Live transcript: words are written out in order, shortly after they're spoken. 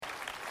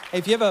Hey,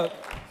 if you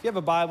have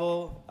a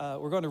Bible,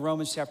 we're going to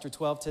Romans chapter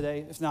 12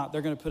 today. If not,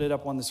 they're going to put it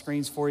up on the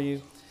screens for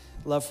you.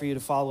 Love for you to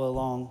follow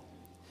along.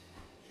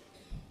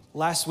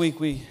 Last week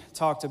we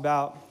talked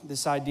about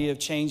this idea of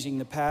changing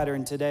the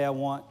pattern. Today I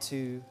want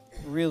to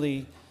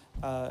really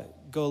go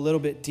a little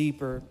bit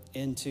deeper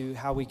into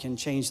how we can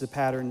change the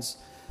patterns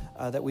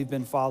that we've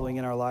been following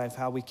in our life,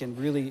 how we can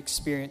really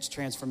experience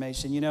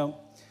transformation. You know,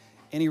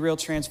 any real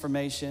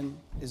transformation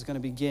is going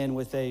to begin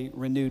with a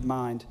renewed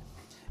mind.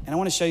 And I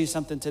want to show you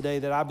something today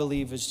that I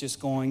believe is just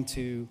going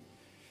to,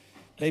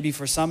 maybe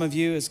for some of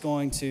you, it's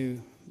going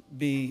to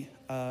be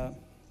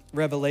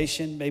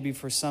revelation. Maybe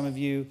for some of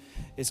you,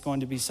 it's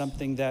going to be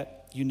something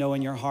that you know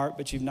in your heart,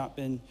 but you've not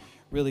been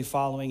really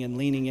following and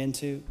leaning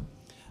into.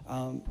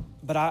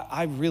 But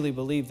I really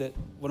believe that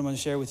what I'm going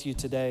to share with you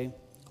today,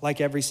 like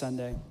every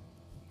Sunday,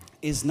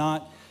 is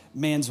not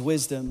man's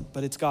wisdom,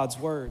 but it's God's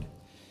word.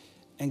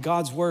 And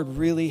God's word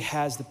really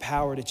has the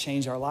power to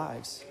change our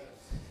lives.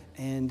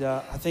 And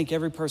I think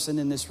every person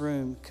in this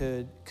room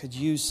could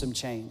use some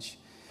change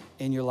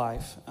in your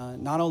life.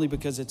 Not only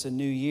because it's a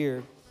new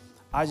year,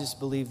 I just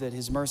believe that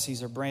his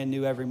mercies are brand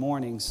new every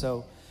morning.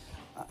 So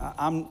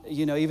I'm,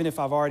 you know, even if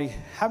I've already,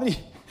 how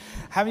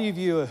many of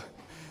you,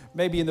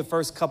 maybe in the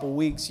first couple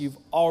weeks, you've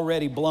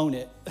already blown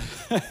it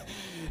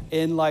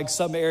in like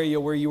some area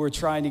where you were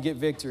trying to get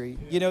victory?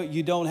 You know,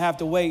 you don't have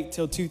to wait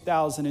till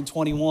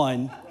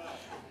 2021.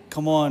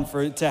 Come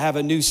on, to have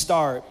a new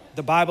start.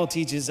 The Bible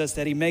teaches us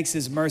that he makes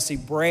his mercy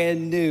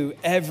brand new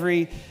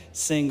every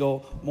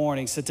single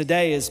morning. So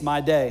today is my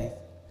day.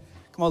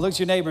 Come on, look at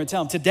your neighbor and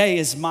tell him, today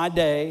is my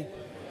day.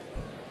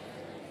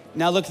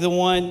 Now look at the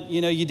one, you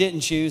know, you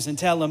didn't choose and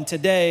tell him,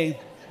 today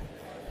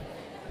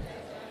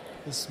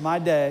is my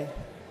day.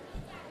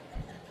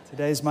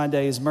 Today is my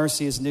day. His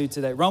mercy is new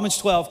today. Romans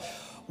 12,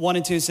 1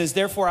 and 2 says,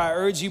 therefore I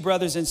urge you,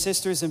 brothers and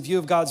sisters, in view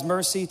of God's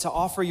mercy, to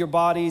offer your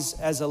bodies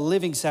as a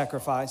living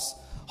sacrifice,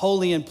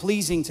 holy and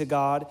pleasing to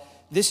God.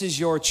 This is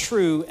your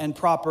true and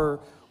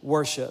proper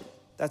worship.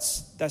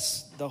 That's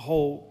the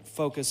whole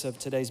focus of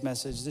today's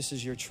message. This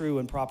is your true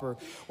and proper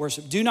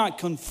worship. Do not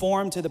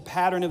conform to the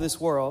pattern of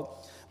this world,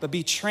 but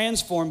be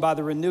transformed by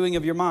the renewing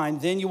of your mind.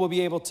 Then you will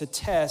be able to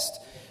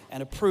test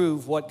and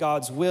approve what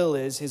God's will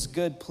is, his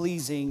good,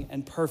 pleasing,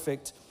 and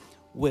perfect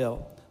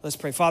will. Let's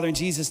pray. Father, in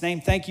Jesus' name,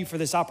 thank you for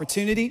this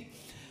opportunity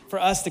for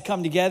us to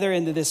come together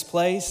into this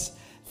place.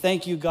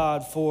 Thank you,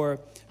 God, for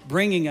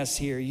bringing us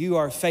here. You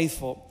are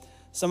faithful.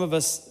 Some of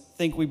us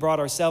think we brought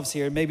ourselves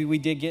here. Maybe we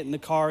did get in the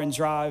car and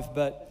drive,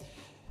 but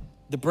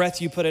the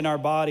breath you put in our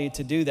body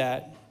to do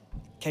that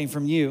came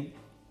from you.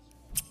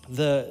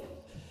 The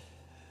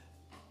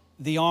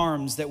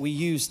arms that we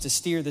use to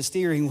steer the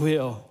steering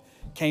wheel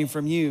came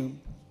from you.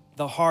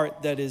 The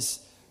heart that is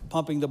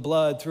pumping the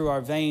blood through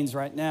our veins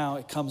right now,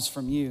 it comes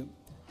from you.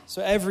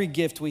 So every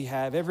gift we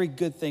have, every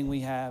good thing we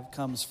have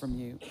comes from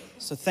you.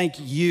 So thank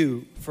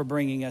you for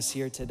bringing us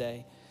here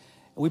today.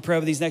 We pray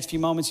over these next few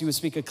moments, you would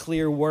speak a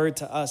clear word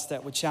to us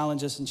that would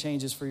challenge us and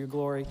change us for your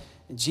glory.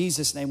 In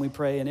Jesus' name we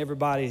pray. And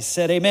everybody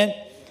said amen.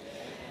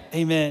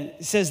 Amen.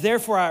 It says,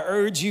 therefore, I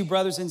urge you,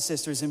 brothers and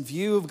sisters, in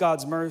view of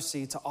God's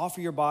mercy, to offer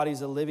your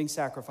bodies a living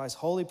sacrifice,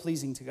 wholly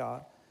pleasing to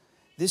God.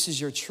 This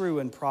is your true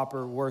and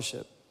proper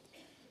worship.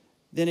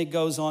 Then it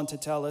goes on to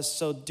tell us,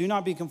 so do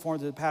not be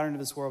conformed to the pattern of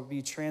this world, but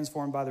be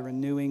transformed by the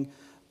renewing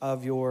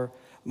of your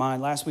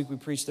mind. Last week we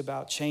preached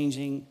about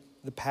changing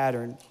the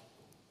pattern.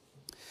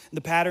 The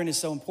pattern is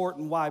so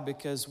important. Why?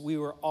 Because we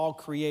were all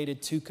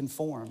created to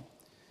conform.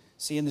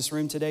 See, in this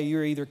room today,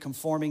 you're either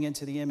conforming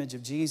into the image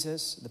of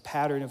Jesus, the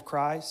pattern of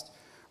Christ,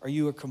 or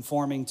you are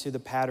conforming to the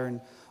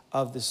pattern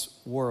of this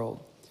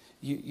world.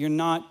 You're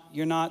not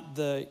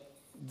the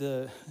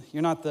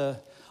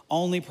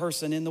only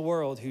person in the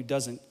world who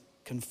doesn't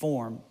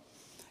conform.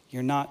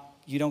 You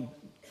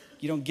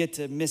don't get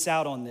to miss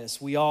out on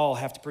this. We all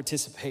have to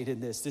participate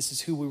in this. This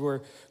is who we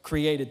were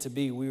created to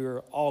be. We were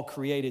all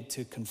created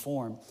to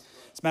conform.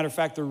 As a matter of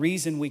fact, the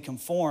reason we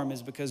conform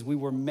is because we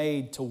were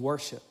made to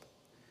worship.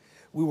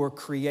 We were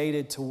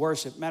created to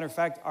worship. Matter of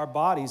fact, our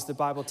bodies, the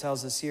Bible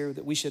tells us here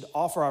that we should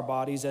offer our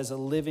bodies as a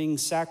living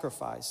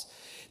sacrifice.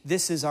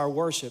 This is our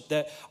worship,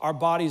 that our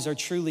bodies are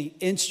truly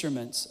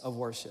instruments of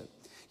worship.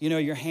 You know,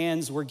 your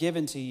hands were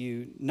given to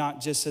you,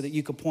 not just so that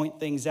you could point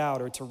things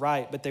out or to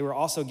write, but they were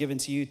also given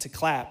to you to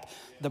clap.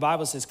 The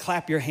Bible says,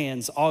 clap your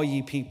hands, all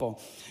ye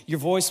people. Your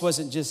voice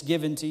wasn't just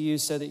given to you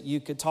so that you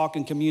could talk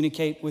and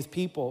communicate with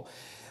people,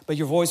 but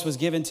your voice was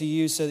given to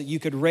you so that you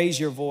could raise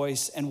your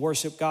voice and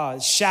worship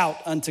God. Shout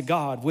unto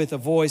God with a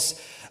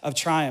voice of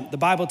triumph. The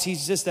Bible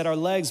teaches us that our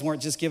legs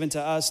weren't just given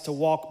to us to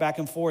walk back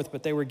and forth,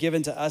 but they were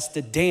given to us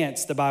to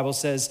dance, the Bible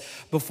says,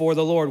 before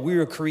the Lord. We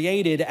were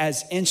created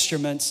as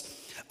instruments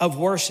of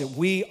worship.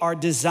 We are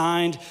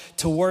designed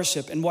to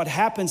worship. And what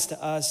happens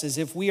to us is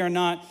if we are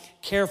not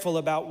careful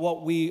about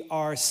what we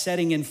are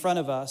setting in front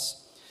of us,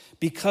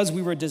 because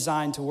we were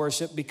designed to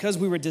worship, because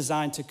we were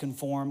designed to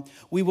conform,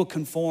 we will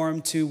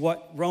conform to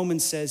what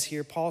Romans says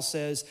here. Paul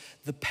says,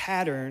 the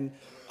pattern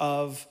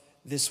of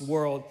this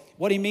world.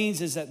 What he means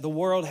is that the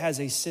world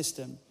has a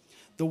system.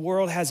 the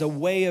world has a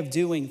way of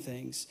doing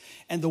things.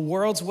 And the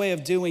world's way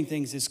of doing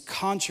things is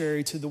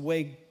contrary to the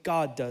way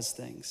God does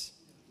things.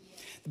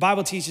 The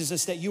Bible teaches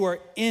us that you are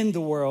in the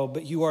world,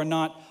 but you are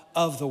not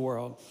of the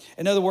world.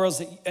 In other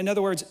words,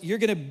 you're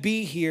going to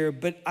be here,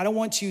 but I don't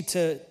want you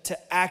to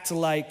act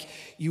like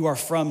you are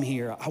from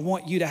here. I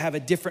want you to have a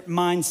different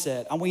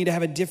mindset. I want you to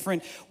have a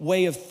different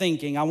way of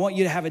thinking. I want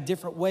you to have a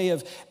different way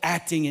of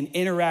acting and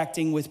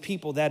interacting with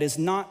people that is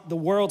not the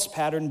world's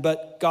pattern,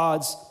 but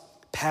God's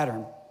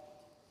pattern.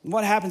 And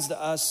what happens to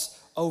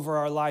us over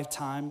our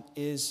lifetime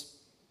is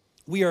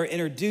we are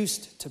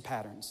introduced to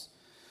patterns.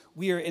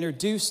 We are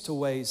introduced to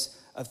ways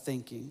of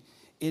thinking.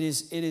 It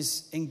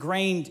is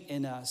ingrained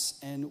in us,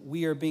 and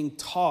we are being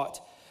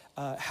taught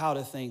how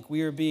to think.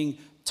 We are being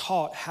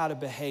taught how to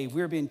behave.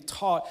 We are being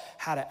taught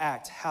how to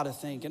act, how to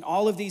think. And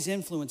all of these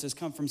influences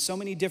come from so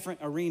many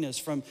different arenas,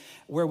 from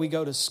where we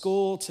go to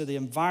school, to the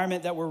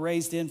environment that we're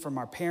raised in, from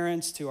our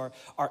parents, to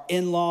our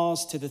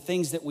in-laws, to the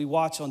things that we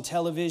watch on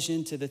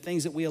television, to the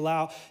things that we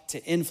allow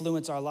to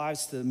influence our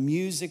lives, to the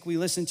music we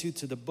listen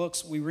to the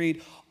books we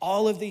read.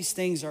 All of these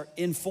things are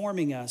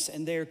informing us,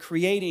 and they're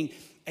creating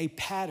a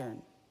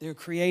pattern. They're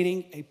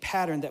creating a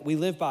pattern that we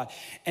live by.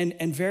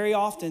 And very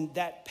often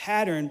that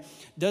pattern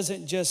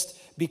doesn't just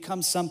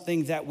become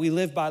something that we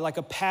live by. Like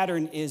a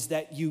pattern is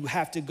that you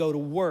have to go to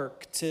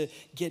work to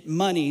get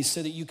money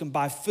so that you can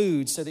buy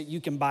food, so that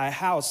you can buy a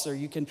house, or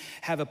you can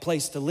have a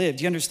place to live.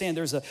 Do you understand?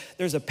 There's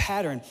a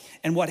pattern.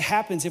 And what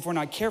happens if we're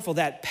not careful,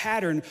 that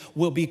pattern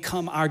will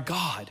become our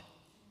God.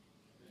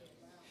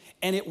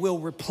 And it will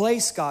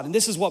replace God. And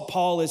this is what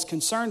Paul is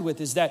concerned with,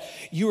 is that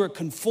you are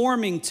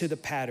conforming to the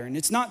pattern.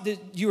 It's not that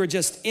you are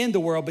just in the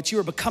world, but you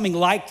are becoming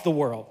like the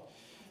world.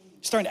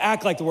 You're starting to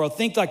act like the world,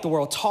 think like the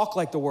world, talk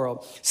like the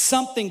world.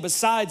 Something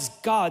besides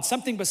God,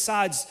 something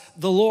besides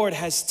the Lord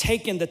has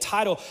taken the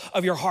title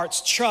of your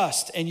heart's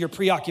trust and your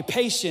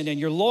preoccupation and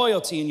your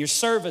loyalty and your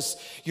service,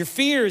 your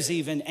fears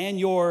even, and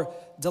your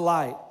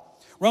delight.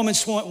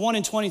 Romans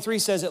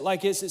 1:23 says it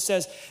like this. It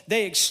says,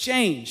 they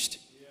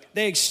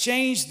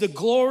exchanged the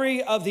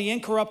glory of the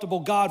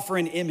incorruptible God for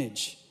an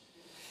image.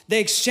 They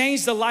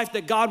exchanged the life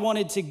that God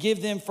wanted to give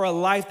them for a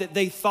life that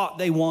they thought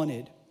they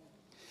wanted.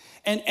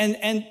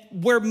 And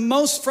where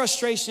most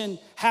frustration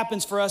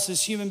happens for us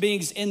as human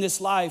beings in this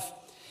life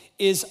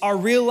is our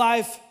real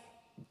life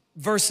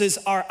versus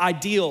our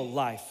ideal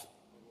life.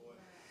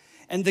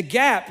 And the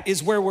gap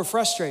is where we're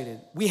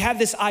frustrated. We have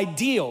this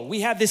ideal,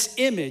 we have this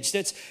image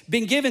that's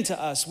been given to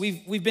us.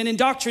 We've been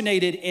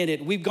indoctrinated in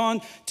it. We've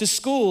gone to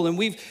school, and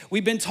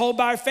we've been told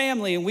by our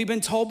family, and we've been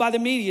told by the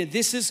media,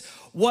 this is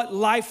what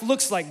life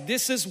looks like.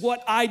 This is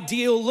what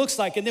ideal looks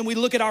like. And then we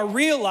look at our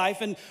real life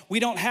and we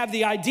don't have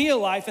the ideal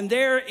life, and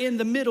there in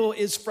the middle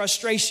is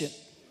frustration.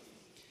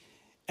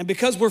 And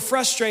because we're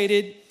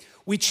frustrated,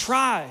 we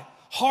try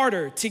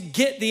harder to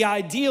get the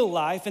ideal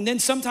life. And then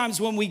sometimes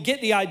when we get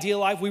the ideal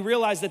life, we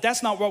realize that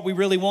that's not what we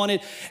really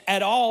wanted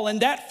at all, and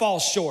that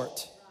falls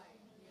short.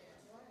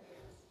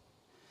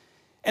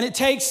 And it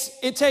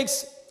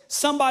takes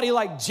somebody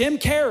like Jim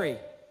Carrey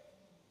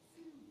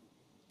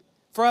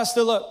for us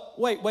to look,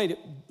 wait,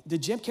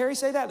 did Jim Carrey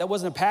say that? That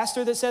wasn't a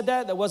pastor that said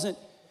that? That wasn't,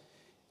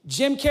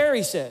 Jim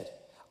Carrey said,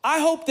 I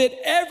hope that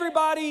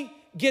everybody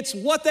gets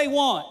what they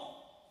want,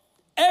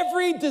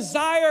 every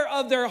desire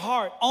of their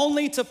heart,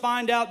 only to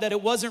find out that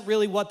it wasn't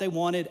really what they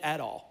wanted at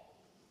all.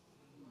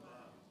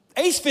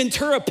 Ace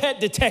Ventura, Pet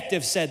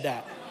Detective, said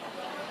that.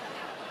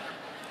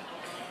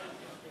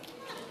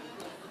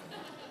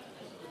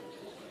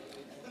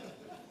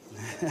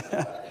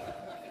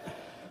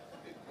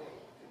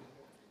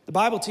 The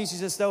Bible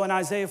teaches us, though, in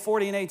Isaiah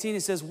 40:18,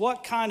 it says,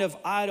 what kind of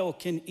idol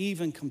can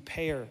even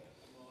compare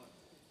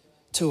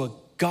to a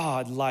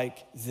God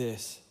like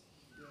this?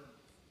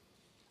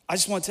 I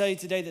just want to tell you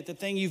today that the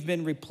thing you've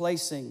been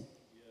replacing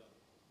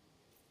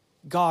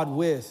God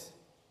with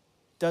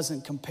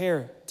doesn't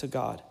compare to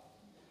God.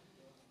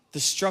 The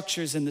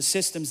structures and the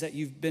systems that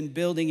you've been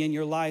building in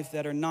your life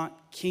that are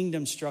not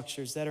kingdom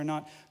structures, that are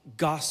not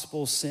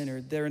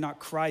gospel-centered, that are not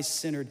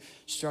Christ-centered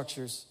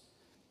structures,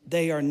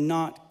 they are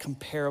not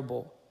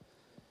comparable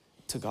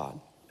to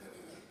God.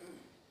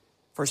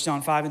 1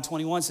 John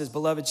 5:21 says,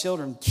 beloved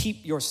children,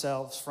 keep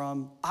yourselves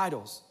from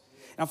idols.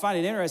 And I find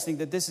it interesting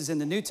that this is in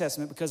the New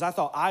Testament, because I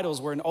thought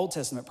idols were an Old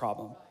Testament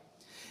problem.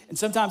 And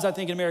sometimes I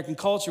think in American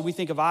culture, we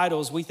think of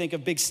idols, we think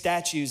of big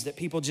statues that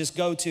people just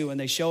go to and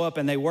they show up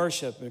and they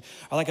worship, or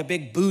like a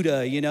big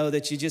Buddha,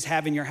 that you just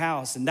have in your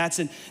house. And that's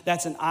an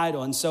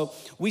idol. And so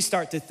we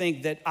start to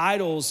think that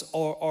idols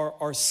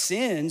are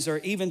sins, or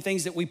even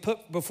things that we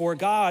put before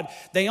God.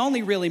 They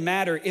only really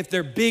matter if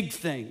they're big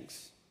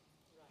things,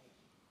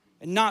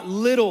 and not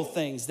little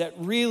things that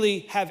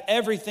really have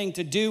everything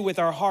to do with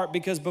our heart.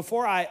 Because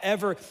before I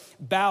ever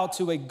bow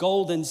to a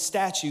golden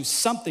statue,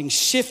 something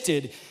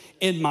shifted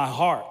in my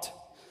heart.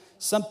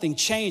 Something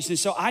changed. And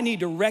so I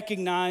need to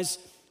recognize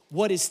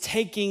what is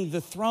taking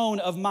the throne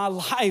of my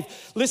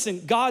life.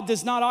 Listen, God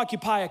does not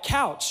occupy a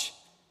couch.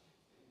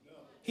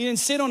 He didn't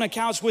sit on a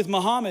couch with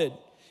Muhammad.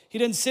 He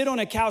didn't sit on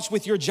a couch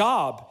with your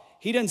job.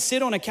 He didn't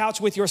sit on a couch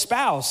with your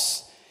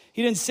spouse.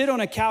 He didn't sit on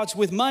a couch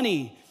with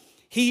money.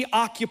 He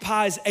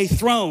occupies a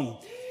throne.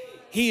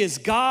 He is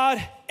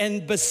God,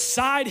 and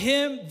beside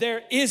him,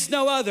 there is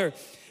no other.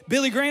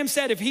 Billy Graham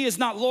said, if he is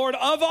not Lord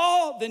of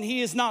all, then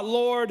he is not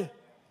Lord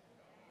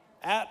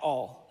at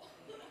all.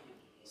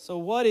 So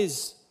what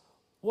is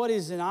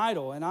an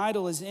idol? An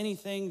idol is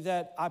anything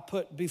that I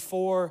put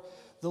before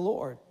the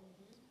Lord.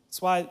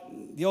 That's why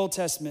the Old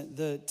Testament,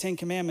 the Ten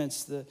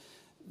Commandments,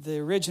 the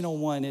original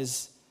one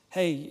is,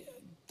 hey,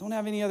 don't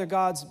have any other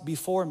gods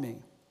before me.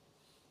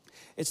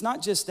 It's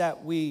not just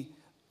that we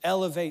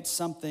elevate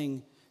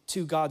something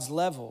to God's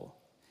level.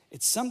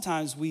 It's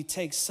sometimes we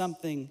take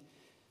something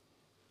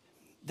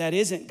that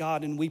isn't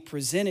God and we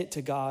present it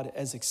to God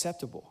as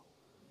acceptable.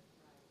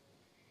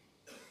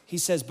 He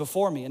says,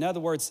 before me. In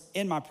other words,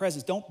 in my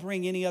presence. Don't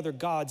bring any other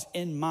gods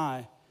in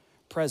my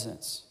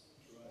presence.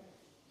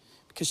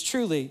 Because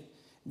truly,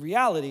 in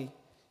reality,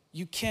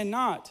 you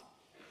cannot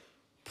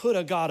put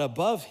a God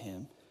above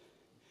him.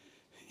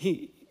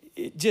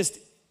 It just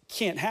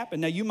can't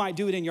happen. Now, you might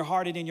do it in your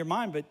heart and in your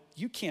mind, but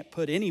you can't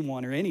put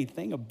anyone or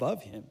anything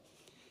above him.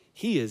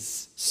 He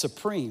is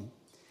supreme.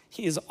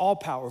 He is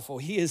all-powerful.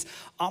 He is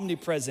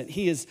omnipresent.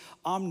 He is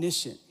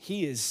omniscient.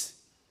 He is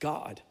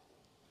God.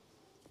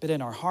 But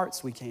in our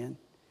hearts, we can.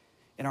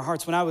 In our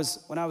hearts, when I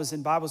was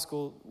in Bible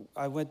school,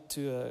 I went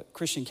to a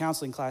Christian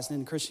counseling class, and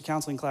in the Christian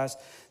counseling class,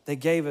 they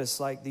gave us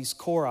like these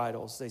core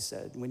idols, they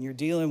said. When you're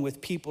dealing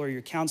with people or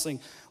you're counseling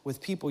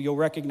with people, you'll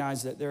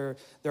recognize that there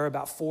are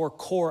about 4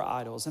 core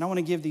idols. And I want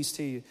to give these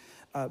to you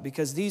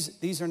because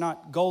these are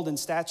not golden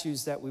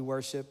statues that we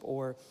worship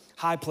or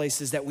high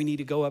places that we need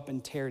to go up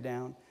and tear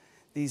down.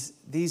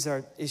 These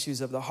are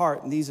issues of the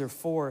heart, and these are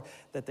 4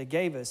 that they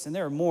gave us. And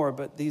there are more,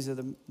 but these are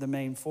the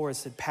main 4. It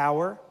said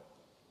power,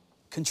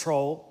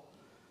 control,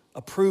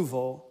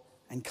 approval,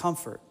 and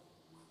comfort.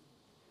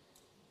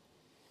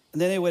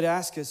 And then they would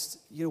ask us,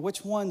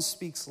 which one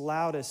speaks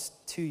loudest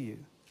to you?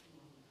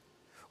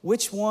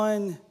 Which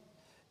one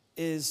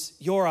is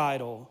your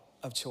idol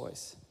of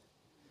choice?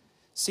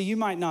 See, you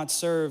might not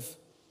serve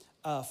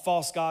a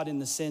false god in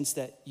the sense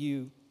that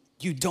you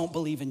don't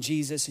believe in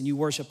Jesus and you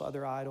worship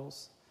other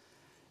idols.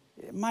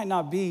 It might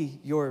not be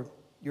your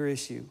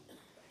issue.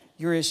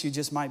 Your issue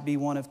just might be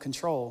one of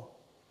control.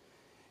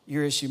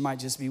 Your issue might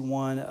just be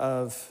one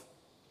of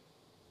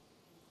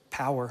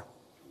power.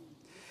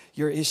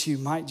 Your issue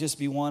might just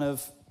be one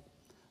of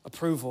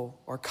approval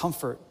or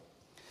comfort.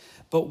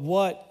 But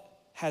what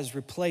has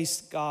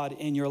replaced God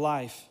in your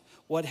life?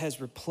 What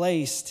has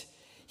replaced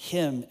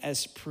him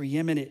as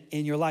preeminent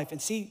in your life?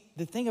 And see,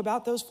 the thing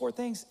about those 4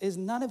 things is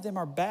none of them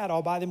are bad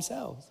all by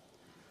themselves.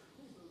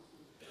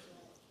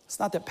 It's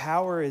not that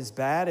power is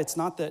bad. It's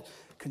not that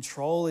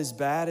control is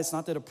bad. It's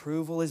not that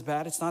approval is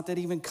bad. It's not that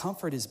even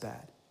comfort is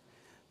bad.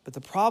 But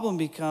the problem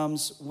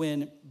becomes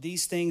when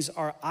these things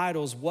are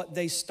idols, what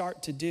they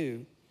start to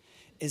do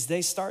is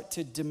they start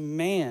to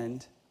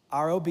demand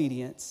our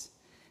obedience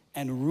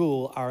and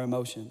rule our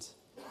emotions.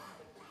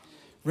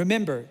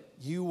 Remember,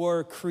 you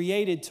were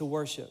created to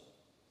worship.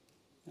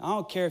 I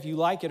don't care if you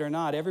like it or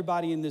not.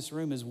 Everybody in this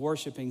room is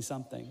worshiping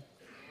something.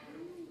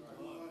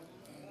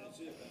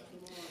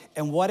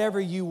 And whatever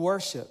you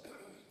worship,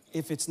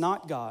 if it's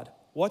not God,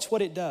 watch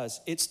what it does.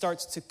 It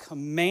starts to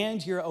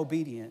command your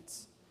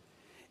obedience,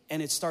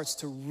 and it starts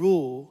to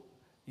rule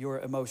your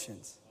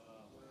emotions.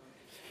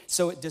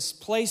 So it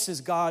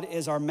displaces God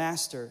as our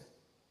master,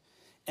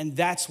 and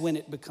that's when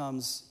it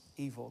becomes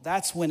evil.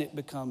 That's when it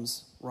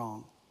becomes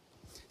wrong.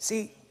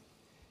 See,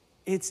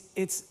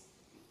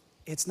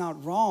 it's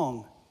not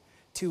wrong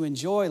to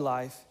enjoy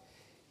life.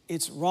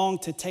 It's wrong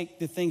to take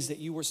the things that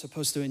you were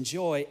supposed to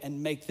enjoy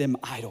and make them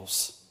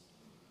idols.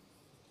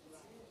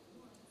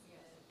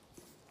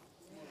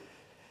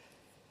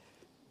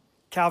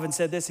 Calvin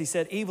said this. He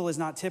said, evil is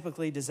not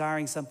typically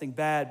desiring something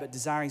bad, but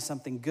desiring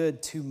something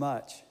good too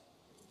much.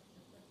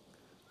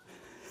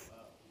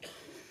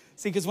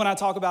 See, because when I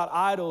talk about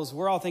idols,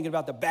 we're all thinking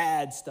about the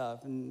bad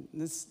stuff. And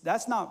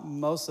that's not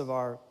most of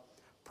our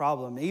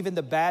problem. Even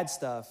the bad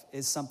stuff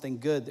is something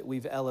good that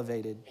we've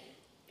elevated.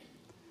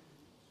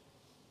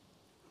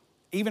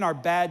 Even our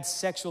bad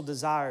sexual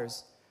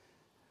desires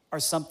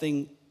is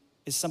something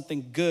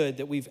good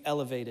that we've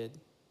elevated.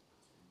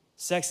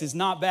 Sex is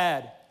not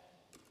bad.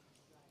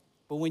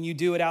 But when you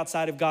do it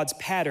outside of God's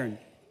pattern,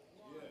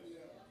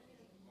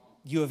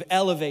 you have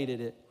elevated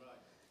it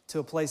to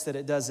a place that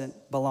it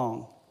doesn't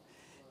belong.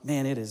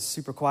 Man, it is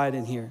super quiet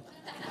in here.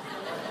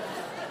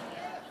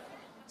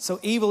 So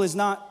evil is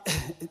not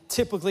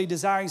typically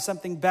desiring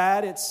something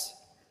bad. It's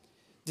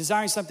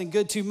desiring something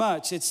good too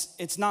much.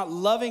 It's not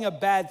loving a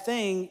bad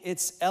thing.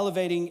 It's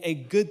elevating a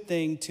good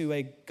thing to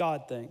a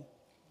God thing.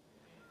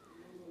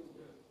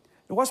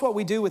 And watch what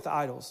we do with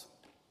idols.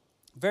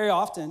 Very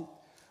often,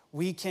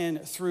 we can,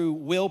 through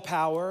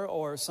willpower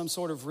or some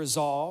sort of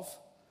resolve,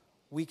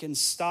 we can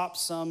stop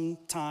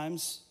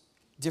sometimes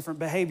different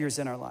behaviors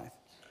in our life.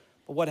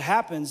 But what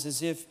happens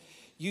is if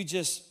you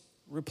just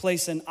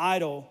replace an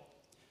idol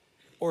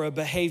or a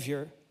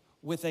behavior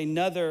with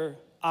another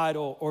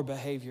idol or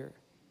behavior,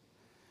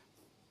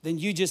 then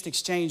you just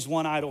exchanged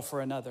one idol for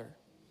another.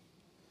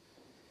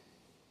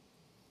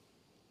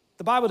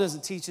 The Bible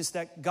doesn't teach us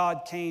that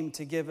God came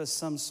to give us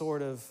some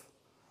sort of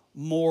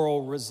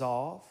moral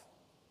resolve.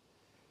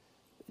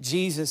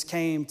 Jesus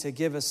came to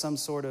give us some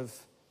sort of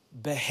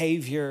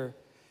behavior,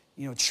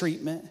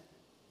 treatment.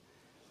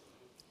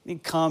 He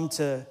didn't come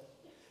to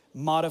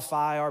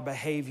modify our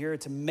behavior,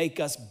 to make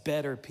us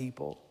better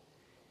people.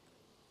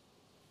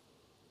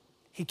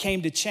 He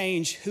came to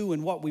change who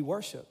and what we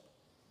worship.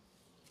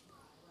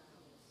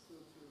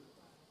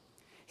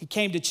 He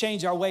came to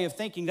change our way of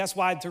thinking. That's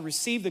why to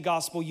receive the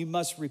gospel, you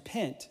must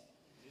repent.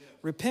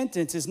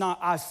 Repentance is not,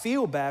 I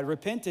feel bad.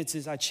 Repentance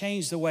is, I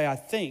change the way I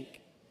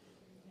think.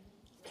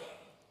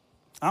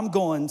 I'm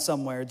going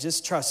somewhere.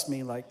 Just trust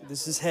me, like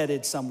this is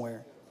headed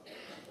somewhere.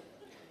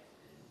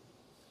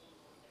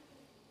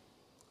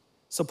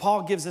 So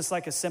Paul gives us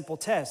like a simple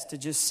test to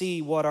just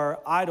see what our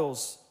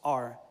idols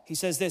are. He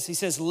says this, he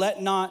says,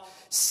 let not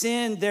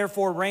sin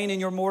therefore reign in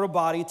your mortal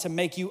body to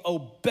make you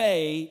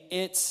obey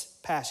its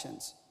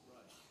passions.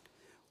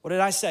 What did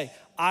I say?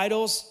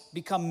 Idols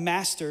become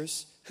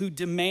masters who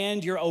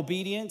demand your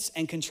obedience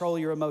and control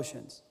your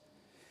emotions.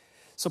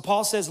 So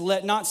Paul says,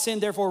 let not sin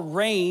therefore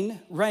reign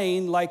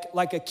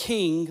like a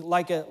king,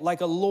 like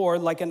a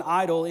lord, like an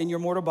idol in your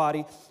mortal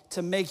body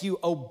to make you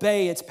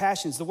obey its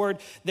passions. The word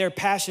their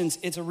passions,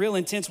 it's a real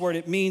intense word.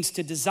 It means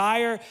to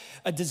desire,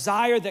 a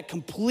desire that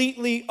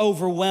completely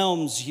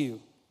overwhelms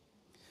you.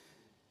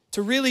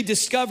 To really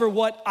discover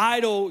what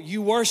idol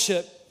you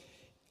worship,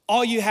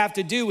 all you have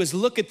to do is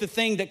look at the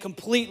thing that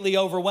completely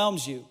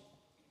overwhelms you.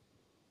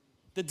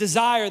 The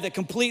desire that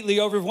completely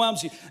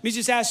overwhelms you. Let me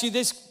just ask you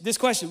this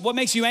question. What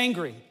makes you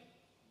angry?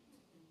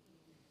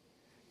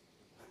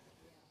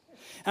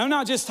 And I'm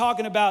not just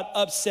talking about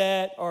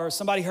upset or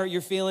somebody hurt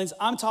your feelings.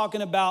 I'm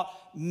talking about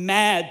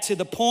mad to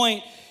the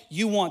point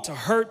you want to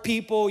hurt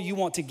people. You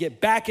want to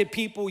get back at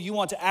people. You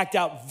want to act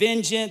out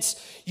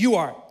vengeance. You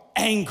are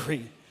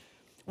angry.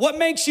 What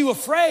makes you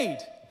afraid?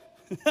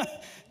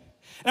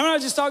 And I'm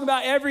not just talking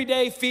about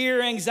everyday fear,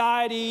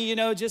 anxiety,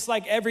 just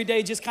like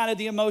everyday, just kind of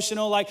the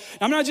emotional. Like,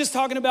 I'm not just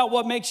talking about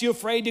what makes you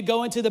afraid to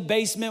go into the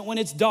basement when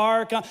it's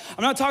dark. I'm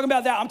not talking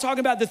about that. I'm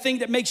talking about the thing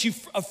that makes you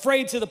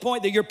afraid to the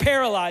point that you're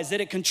paralyzed, that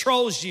it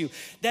controls you,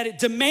 that it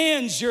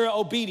demands your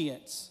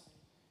obedience,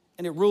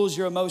 and it rules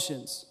your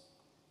emotions.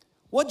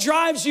 What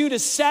drives you to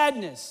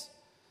sadness?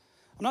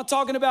 I'm not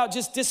talking about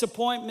just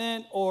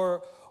disappointment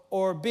or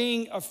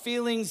being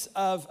feelings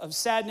of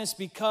sadness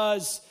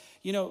because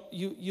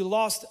you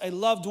lost a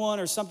loved one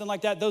or something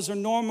like that. Those are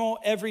normal,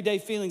 everyday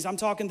feelings. I'm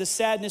talking the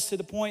sadness to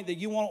the point that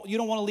you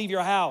don't want to leave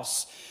your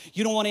house.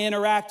 You don't want to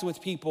interact with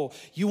people.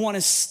 You want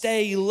to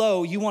stay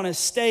low. You want to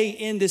stay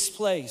in this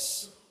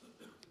place.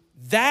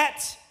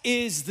 That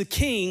is the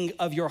king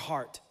of your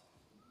heart.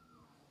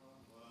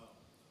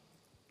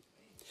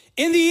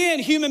 In the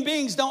end, human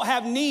beings don't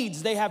have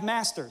needs. They have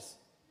masters.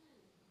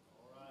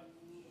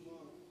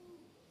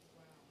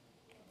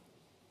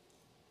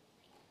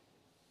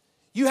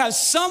 You have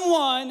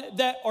someone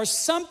or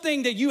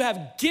something that you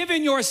have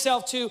given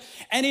yourself to,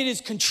 and it is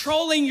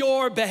controlling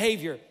your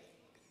behavior.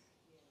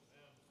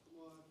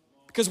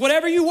 Because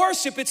whatever you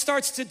worship, it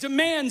starts to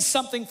demand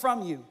something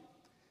from you.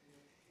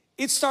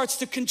 It starts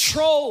to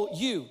control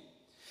you.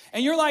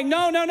 And you're like,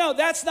 no,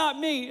 that's not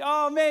me.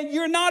 Oh man,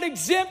 you're not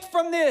exempt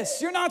from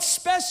this. You're not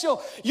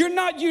special. You're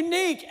not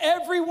unique.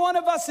 Every one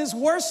of us is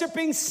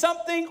worshiping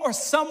something or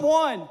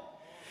someone.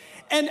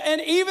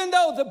 And even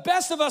though the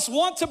best of us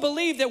want to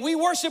believe that we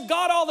worship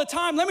God all the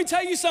time, let me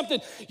tell you something.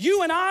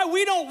 You and I,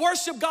 we don't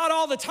worship God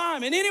all the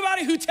time. And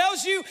anybody who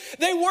tells you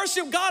they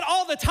worship God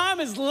all the time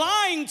is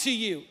lying to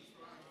you.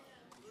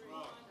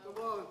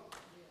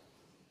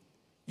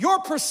 Your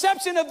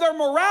perception of their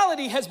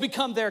morality has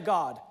become their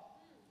God.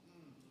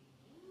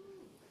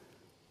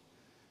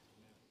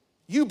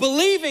 You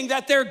believing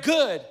that they're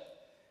good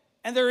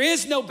and there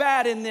is no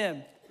bad in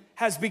them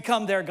has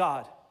become their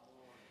God.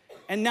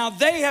 And now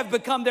they have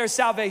become their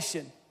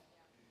salvation.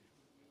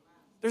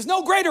 There's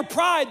no greater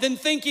pride than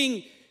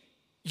thinking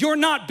you're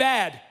not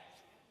bad.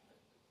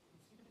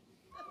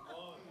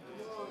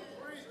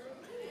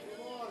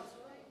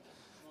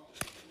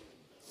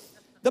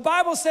 The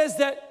Bible says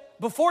that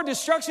before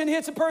destruction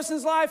hits a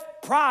person's life,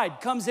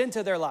 pride comes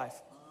into their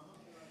life.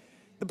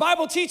 The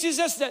Bible teaches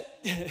us that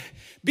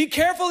be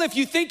careful if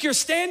you think you're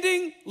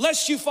standing,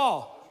 lest you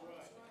fall.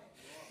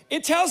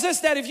 It tells us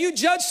that if you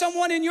judge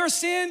someone in your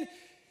sin,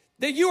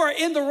 that you are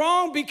in the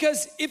wrong,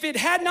 because if it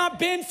had not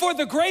been for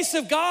the grace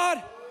of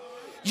God,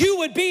 you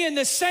would be in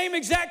the same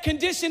exact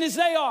condition as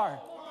they are.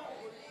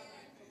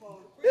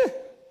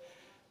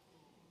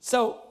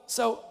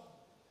 So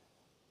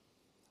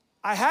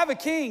I have a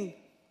king.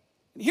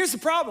 Here's the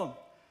problem.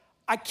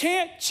 I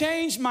can't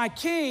change my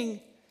king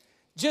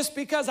just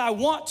because I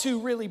want to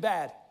really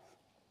bad.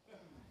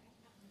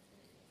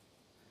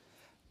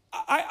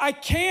 I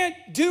can't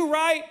do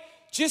right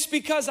just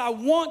because I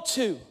want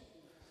to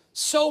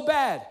so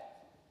bad.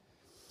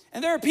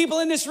 And there are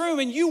people in this room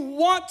and you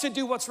want to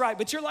do what's right,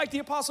 but you're like the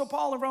Apostle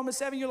Paul in Romans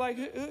 7. You're like,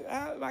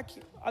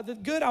 the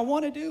good I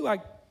want to do,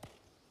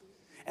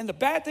 and the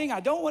bad thing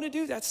I don't want to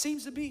do, that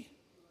seems to be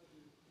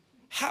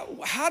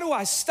how do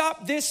I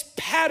stop this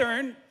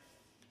pattern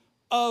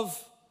of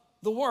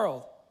the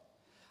world?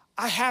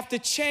 I have to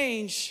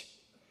change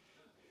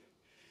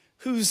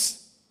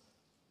who's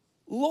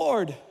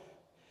Lord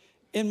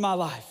in my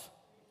life.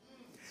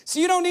 So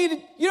you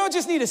don't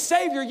just need a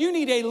Savior, you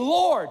need a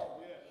Lord.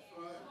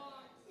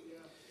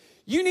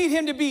 You need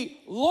him to be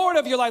Lord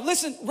of your life.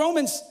 Listen,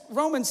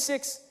 Romans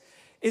 6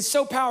 is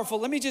so powerful.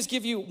 Let me just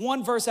give you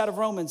one verse out of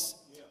Romans.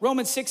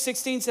 Romans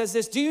 6:16 says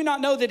this, do you not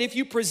know that if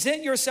you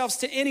present yourselves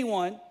to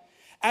anyone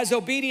as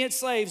obedient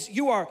slaves,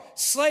 you are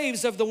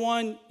slaves of the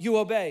one you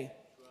obey,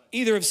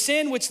 either of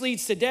sin, which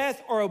leads to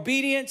death, or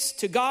obedience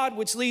to God,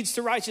 which leads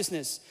to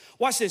righteousness.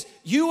 Watch this.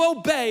 You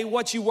obey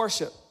what you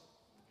worship.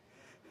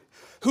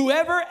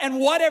 Whoever and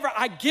whatever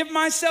I give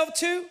myself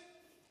to,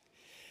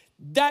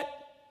 that's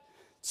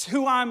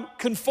who I'm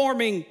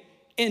conforming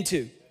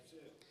into.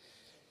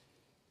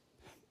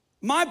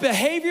 My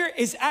behavior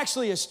is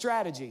actually a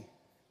strategy.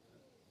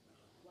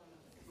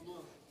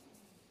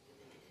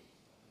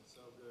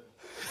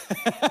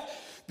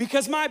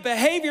 Because my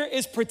behavior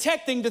is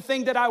protecting the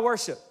thing that I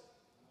worship.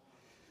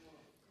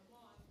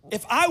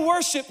 If I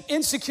worship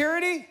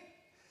insecurity,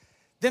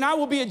 then I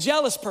will be a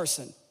jealous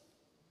person.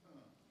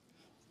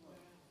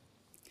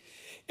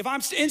 If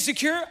I'm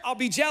insecure, I'll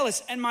be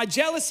jealous, and my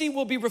jealousy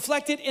will be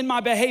reflected in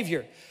my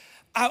behavior.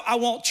 I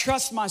won't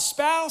trust my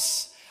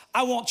spouse.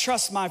 I won't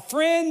trust my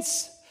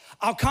friends.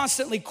 I'll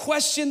constantly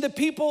question the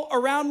people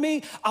around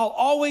me. I'll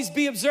always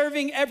be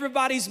observing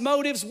everybody's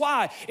motives.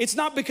 Why? It's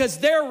not because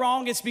they're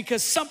wrong. It's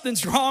because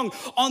something's wrong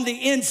on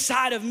the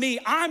inside of me.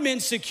 I'm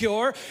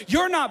insecure.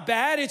 You're not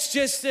bad. It's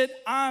just that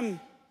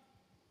I'm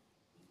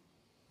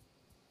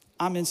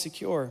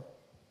insecure.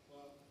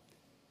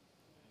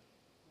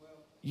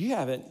 You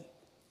haven't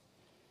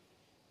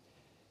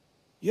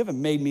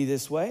made me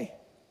this way.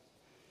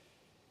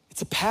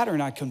 It's a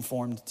pattern I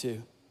conformed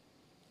to.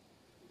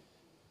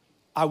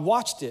 I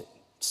watched it,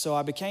 so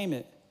I became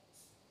it.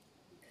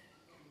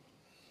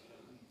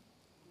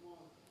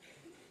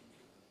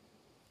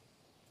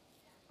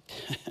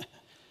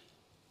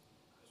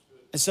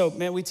 And so,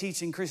 man, we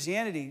teach in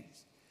Christianity,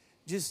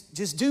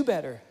 just do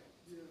better.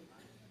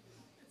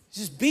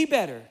 Just be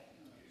better.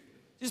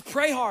 Just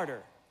pray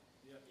harder.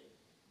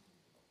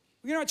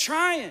 You're not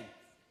trying.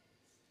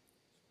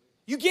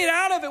 You get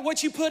out of it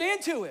what you put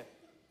into it.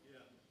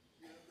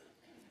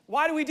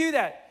 Why do we do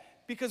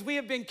that? Because we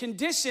have been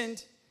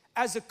conditioned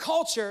as a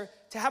culture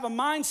to have a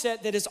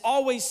mindset that is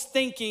always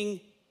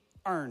thinking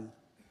earn.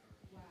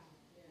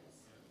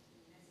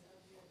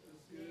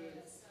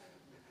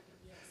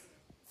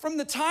 From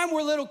the time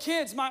we're little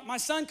kids, my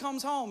son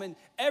comes home, and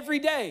every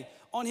day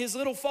on his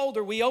little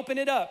folder, we open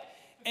it up,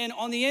 and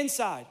on the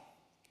inside,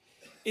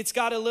 it's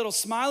got a little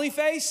smiley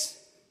face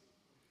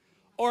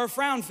or a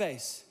frown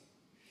face.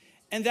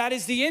 And that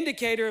is the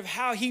indicator of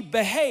how he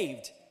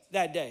behaved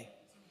that day.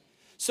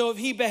 So if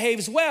he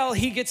behaves well,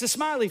 he gets a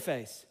smiley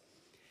face.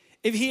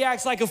 If he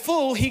acts like a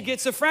fool, he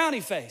gets a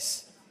frowny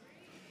face,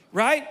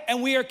 right?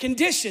 And we are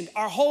conditioned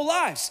our whole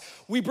lives.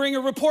 We bring a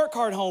report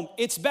card home.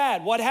 It's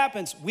bad. What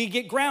happens? We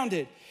get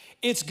grounded.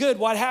 It's good.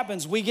 What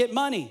happens? We get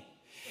money.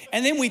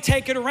 And then we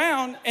take it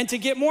around, and to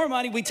get more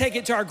money, we take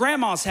it to our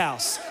grandma's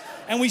house.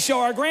 And we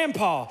show our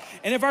grandpa.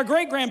 And if our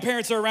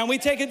great-grandparents are around, we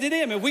take it to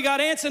them. If we got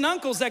aunts and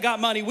uncles that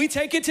got money, we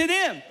take it to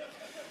them.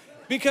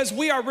 Because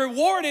we are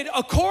rewarded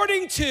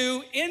according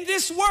to, in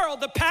this world,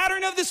 the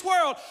pattern of this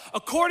world,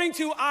 according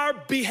to our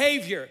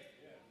behavior.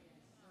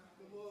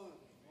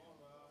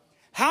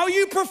 How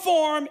you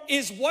perform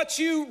is what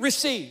you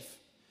receive.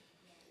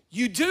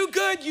 You do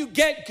good, you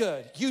get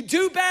good. You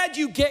do bad,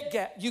 you get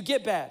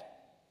bad.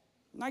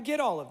 And I get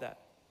all of that.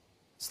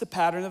 It's the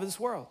pattern of this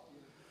world.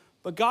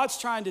 But God's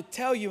trying to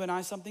tell you and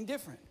I something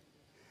different.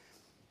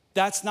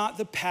 That's not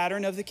the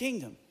pattern of the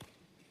kingdom.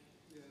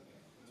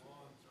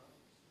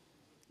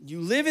 You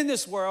live in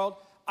this world.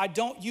 I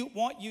don't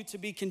want you to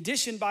be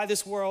conditioned by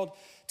this world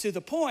to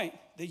the point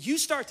that you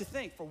start to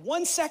think for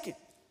 1 second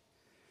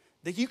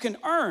that you can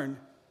earn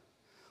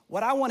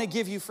what I want to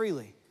give you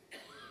freely.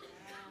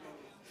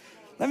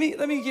 Let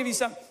me give you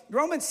something.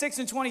 Romans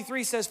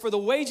 6:23 says, for the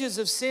wages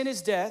of sin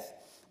is death,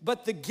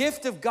 but the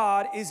gift of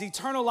God is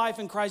eternal life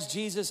in Christ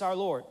Jesus our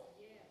Lord.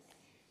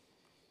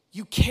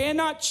 You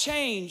cannot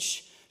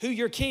change who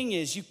your king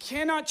is. You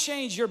cannot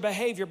change your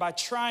behavior by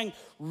trying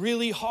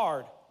really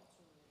hard.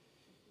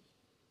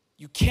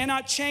 You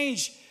cannot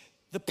change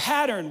the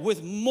pattern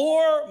with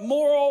more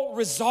moral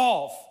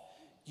resolve.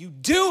 You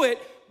do it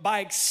by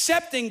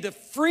accepting the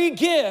free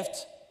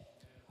gift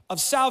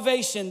of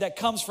salvation that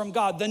comes from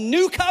God. The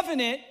new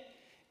covenant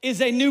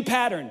is a new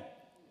pattern.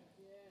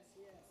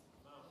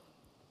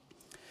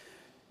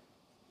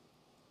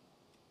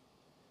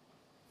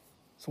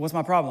 So what's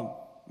my problem?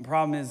 The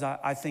problem is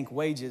I think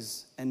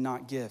wages and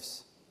not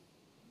gifts.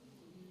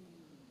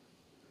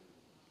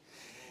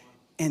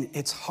 And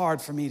it's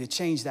hard for me to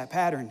change that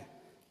pattern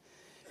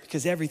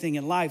because everything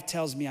in life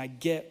tells me I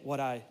get what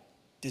I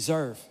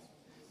deserve.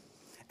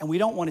 And we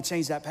don't want to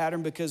change that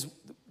pattern because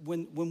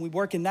when we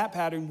work in that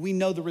pattern, we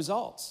know the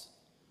results.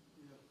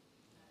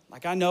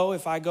 Like I know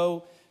if I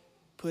go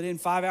put in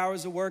 5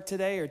 hours of work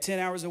today or 10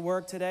 hours of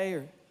work today,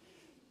 or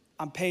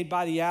I'm paid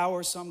by the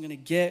hour, so I'm going to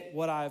get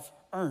what I've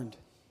earned.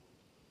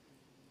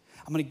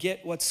 I'm going to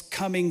get what's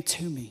coming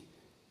to me.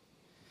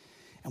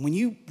 And when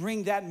you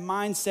bring that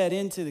mindset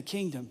into the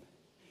kingdom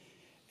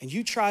and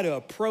you try to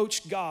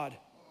approach God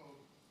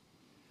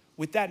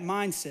with that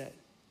mindset,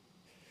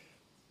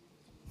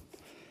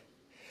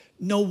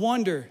 no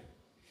wonder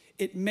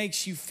it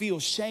makes you feel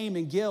shame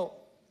and guilt.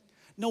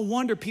 No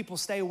wonder people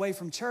stay away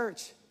from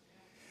church,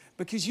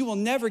 because you will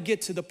never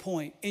get to the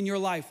point in your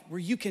life where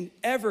you can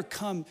ever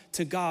come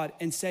to God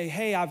and say,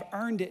 hey, I've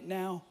earned it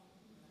now.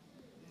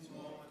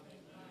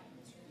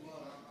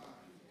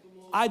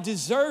 I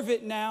deserve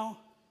it now.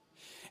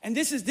 And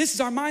this is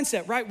our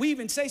mindset, right? We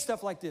even say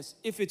stuff like this.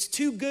 If it's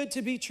too good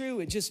to be true,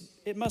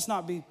 it must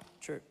not be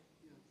true.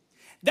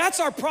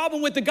 That's our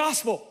problem with the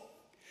gospel.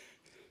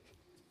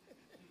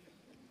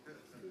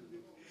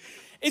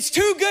 It's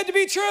too good to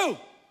be true.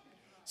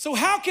 So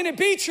how can it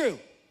be true?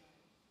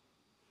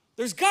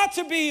 There's got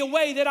to be a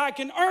way that I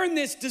can earn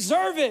this,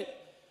 deserve it.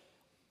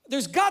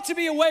 There's got to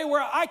be a way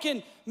where I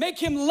can make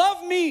him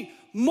love me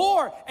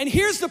more. And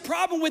here's the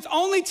problem with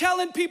only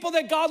telling people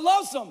that God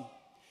loves them,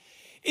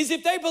 is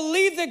if they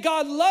believe that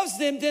God loves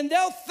them, then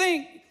they'll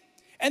think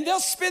and they'll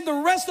spend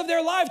the rest of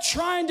their life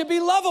trying to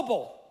be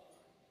lovable.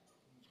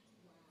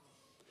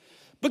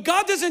 But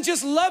God doesn't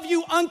just love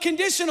you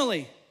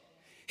unconditionally.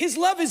 His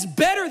love is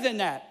better than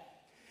that.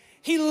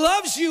 He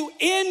loves you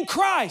in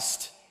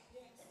Christ.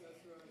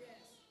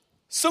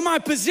 So my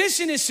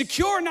position is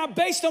secure, not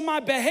based on my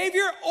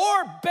behavior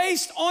or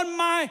based on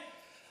my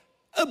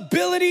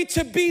ability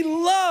to be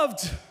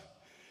loved.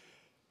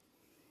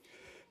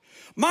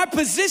 My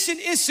position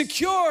is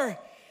secure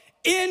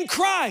in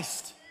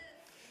Christ.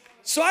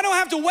 So I don't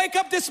have to wake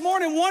up this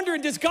morning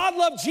wondering, does God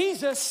love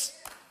Jesus?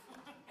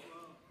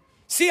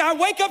 See, I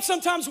wake up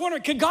sometimes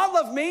wondering, could God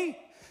love me?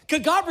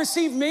 Could God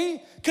receive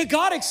me? Could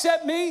God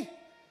accept me?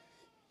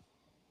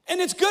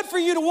 And it's good for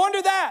you to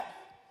wonder that,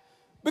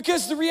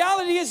 because the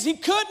reality is he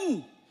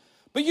couldn't.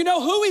 But you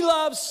know who he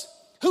loves,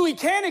 who he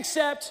can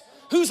accept,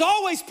 who's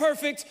always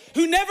perfect,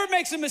 who never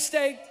makes a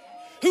mistake,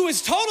 who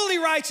is totally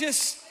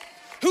righteous,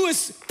 who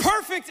is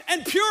perfect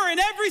and pure in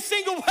every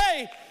single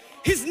way.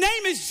 His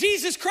name is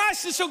Jesus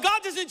Christ. And so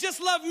God doesn't just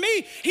love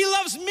me, he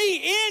loves me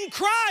in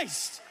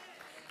Christ.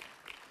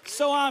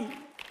 So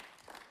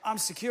I'm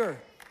secure.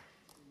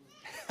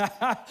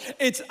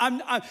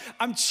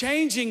 I'm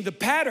changing the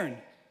pattern.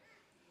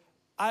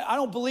 I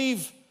don't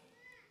believe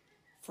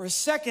for a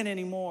second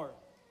anymore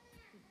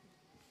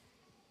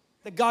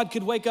that God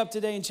could wake up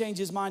today and change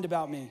his mind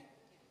about me.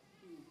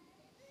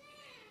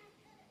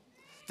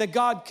 That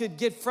God could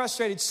get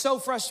frustrated, so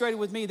frustrated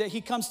with me that he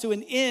comes to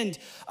an end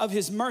of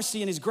his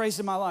mercy and his grace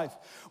in my life.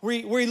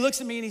 Where he looks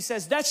at me and he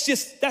says,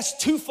 that's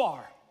too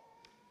far.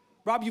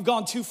 Rob, you've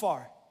gone too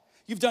far.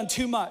 You've done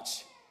too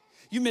much.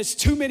 You missed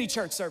too many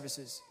church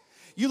services.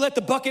 You let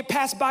the bucket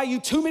pass by you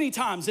too many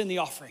times in the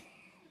offering.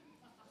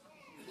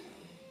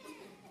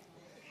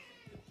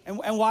 And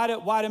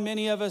why do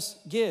many of us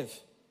give?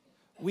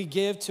 We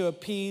give to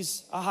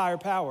appease a higher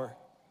power.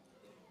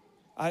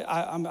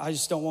 I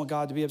just don't want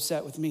God to be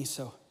upset with me,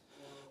 so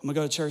I'm gonna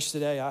go to church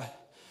today. I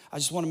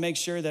just want to make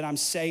sure that I'm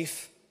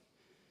safe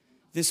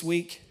this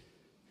week,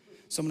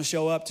 so I'm gonna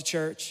show up to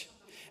church.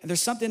 And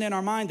there's something in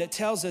our mind that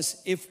tells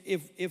us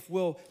if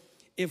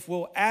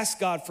we'll ask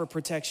God for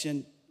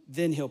protection,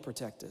 then he'll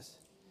protect us.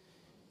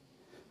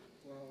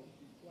 Wow,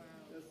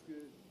 that's good.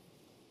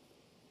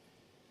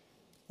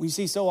 We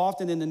see so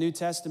often in the New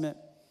Testament,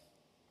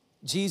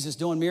 Jesus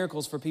doing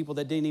miracles for people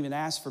that didn't even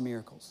ask for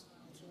miracles.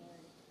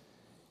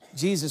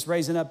 Jesus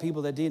raising up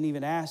people that didn't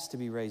even ask to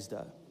be raised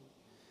up.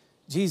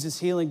 Jesus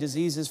healing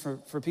diseases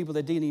for people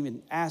that didn't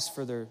even ask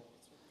for their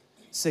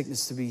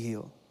sickness to be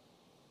healed.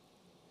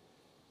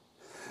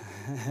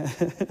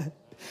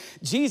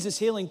 Jesus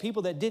healing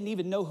people that didn't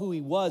even know who he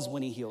was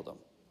when he healed them.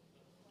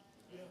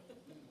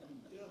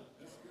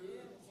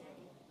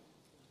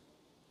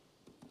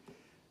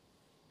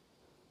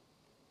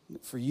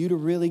 For you to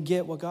really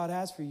get what God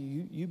has for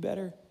you, you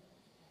better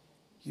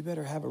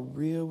have a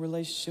real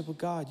relationship with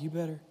God. You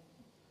better.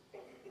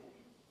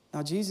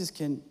 Now, Jesus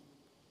can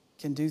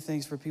do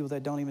things for people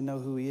that don't even know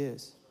who he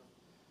is.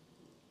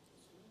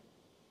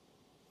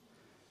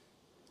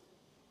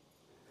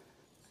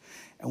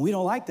 And we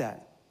don't like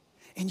that.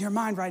 In your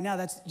mind right now,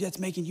 that's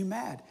making you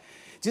mad.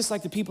 Just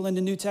like the people in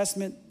the New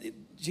Testament,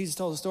 Jesus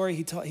told a story.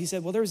 He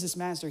said, well, there was this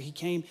master. He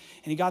came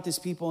and he got these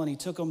people and he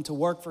took them to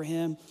work for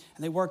him.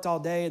 And they worked all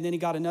day. And then he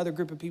got another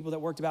group of people that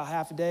worked about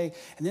half a day.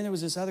 And then there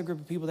was this other group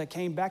of people that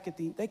came back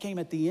they came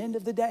at the end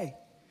of the day.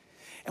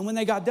 And when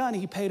they got done,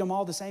 he paid them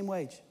all the same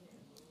wage.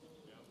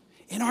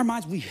 In our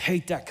minds, we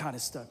hate that kind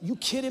of stuff. You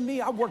kidding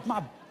me? I worked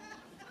my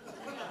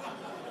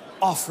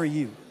off for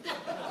you.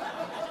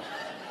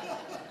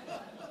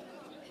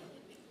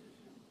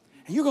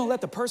 And you're going to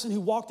let the person who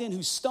walked in,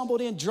 who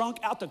stumbled in drunk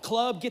out the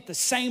club get the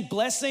same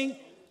blessing?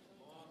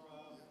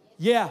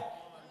 Yeah,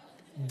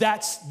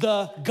 that's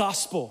the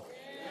gospel.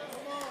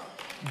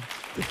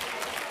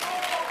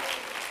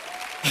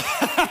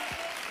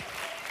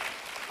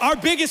 Our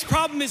biggest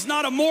problem is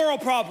not a moral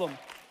problem.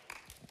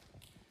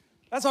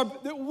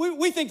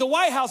 We think the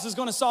White House is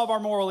going to solve our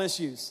moral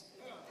issues.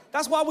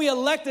 That's why we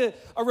elect a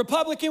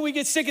Republican, we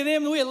get sick of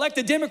them. We elect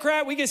a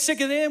Democrat, we get sick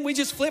of them. We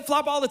just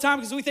flip-flop all the time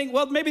because we think,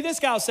 well, maybe this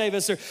guy will save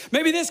us, or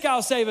maybe this guy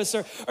will save us,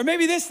 or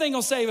maybe this thing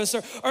will save us,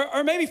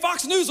 or maybe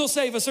Fox News will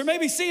save us, or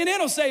maybe CNN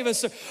will save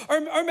us,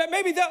 or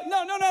maybe that.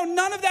 No,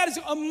 none of that is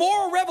a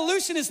moral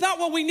revolution. Is not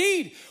what we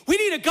need. We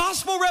need a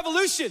gospel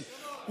revolution.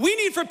 We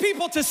need for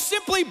people to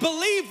simply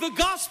believe the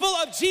gospel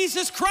of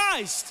Jesus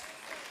Christ.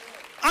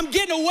 I'm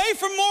getting away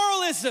from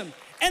moralism,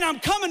 and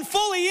I'm coming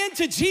fully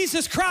into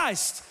Jesus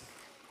Christ.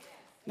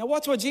 Now,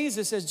 watch what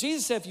Jesus says.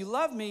 Jesus said, if you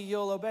love me,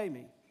 you'll obey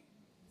me.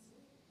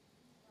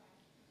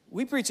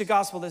 We preach a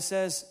gospel that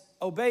says,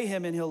 obey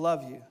him and he'll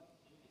love you.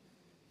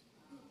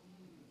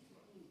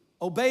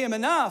 Obey him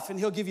enough and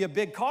he'll give you a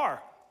big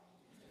car,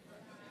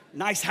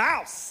 nice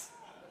house,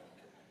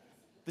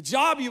 the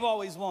job you've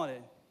always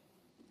wanted.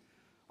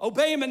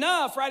 Obey him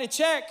enough, write a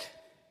check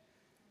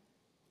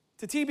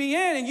to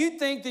TBN, and you'd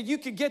think that you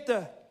could get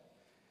the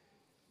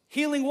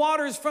healing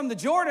waters from the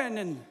Jordan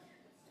and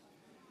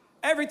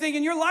everything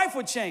in your life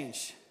would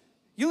change.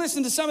 You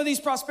listen to some of these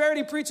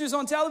prosperity preachers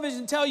on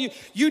television tell you,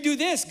 you do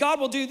this, God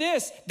will do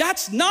this.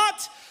 That's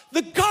not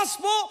the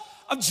gospel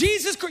of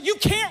Jesus Christ. You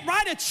can't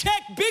write a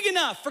check big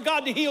enough for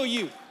God to heal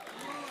you.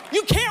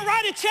 You can't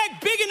write a check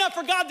big enough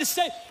for God to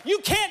say, you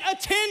can't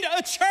attend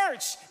a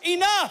church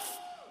enough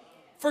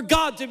for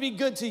God to be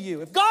good to you.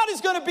 If God is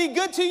going to be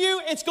good to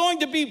you, it's going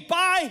to be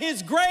by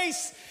his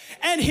grace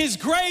and his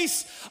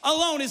grace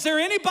alone. Is there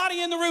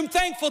anybody in the room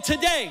thankful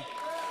today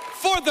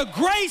for the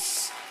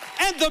grace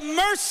and the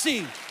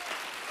mercy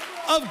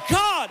of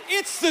God?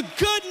 It's the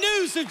good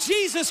news of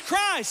Jesus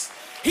Christ.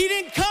 He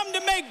didn't come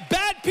to make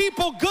bad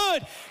people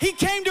good. He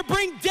came to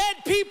bring dead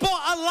people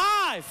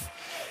alive.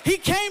 He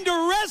came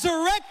to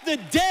resurrect the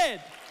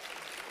dead.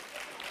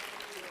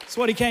 That's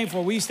what he came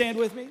for. Will you stand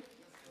with me?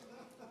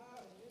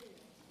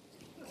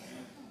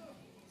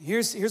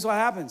 Here's what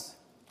happens.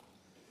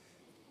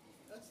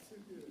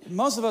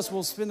 Most of us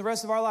will spend the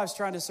rest of our lives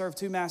trying to serve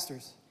two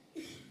masters.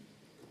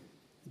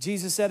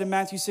 Jesus said in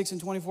Matthew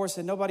 6:24,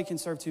 said, nobody can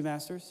serve two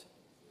masters.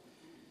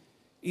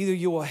 Either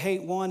you will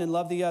hate one and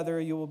love the other, or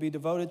you will be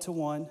devoted to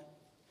one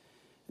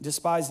and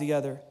despise the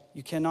other.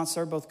 You cannot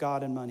serve both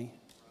God and money.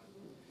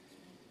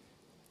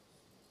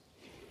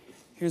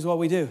 Here's what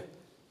we do.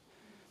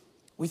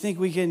 We think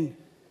we can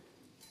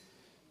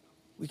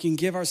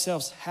give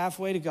ourselves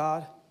halfway to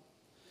God,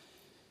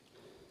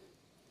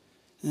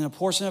 and then a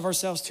portion of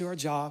ourselves to our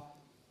job,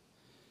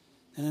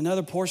 and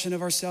another portion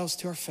of ourselves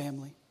to our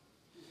family.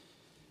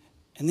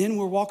 And then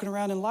we're walking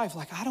around in life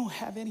like, I don't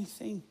have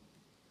anything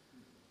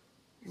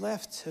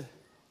left to.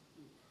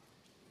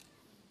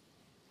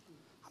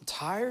 I'm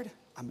tired.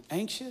 I'm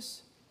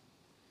anxious.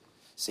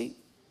 See,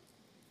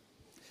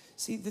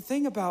 the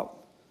thing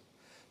about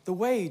the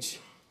wage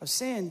of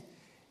sin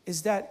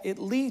is that it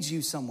leads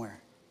you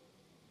somewhere.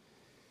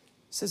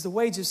 It says the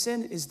wage of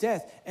sin is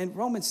death. And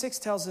Romans 6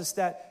 tells us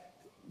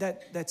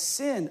that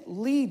sin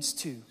leads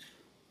to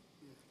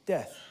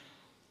death.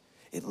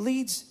 It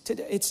leads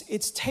to,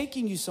 it's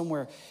taking you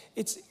somewhere.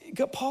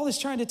 Paul is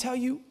trying to tell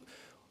you,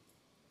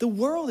 the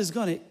world is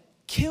going to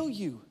kill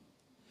you.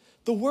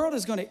 The world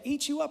is going to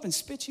eat you up and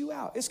spit you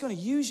out. It's going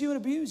to use you and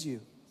abuse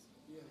you.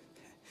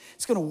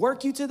 It's going to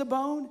work you to the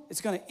bone.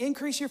 It's going to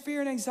increase your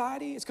fear and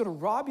anxiety. It's going to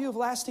rob you of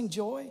lasting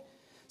joy.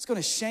 It's going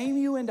to shame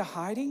you into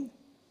hiding.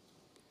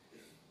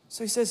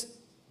 So he says,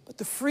 but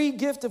the free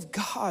gift of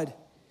God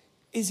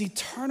is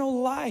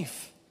eternal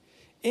life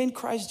in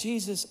Christ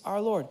Jesus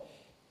our Lord.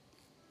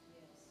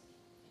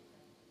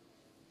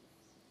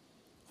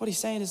 What he's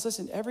saying is,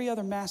 listen, every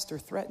other master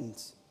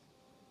threatens.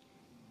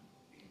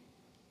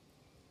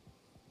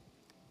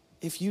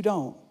 If you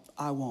don't,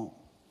 I won't.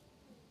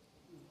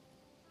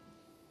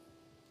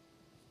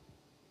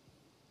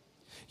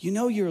 You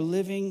know you're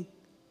living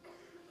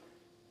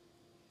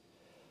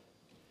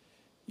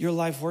your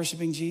life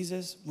worshiping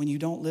Jesus when you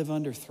don't live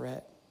under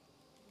threat.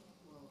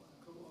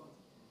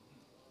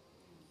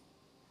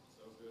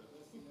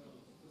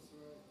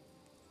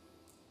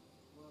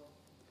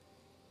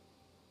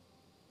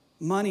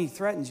 Money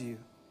threatens you.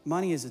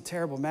 Money is a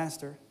terrible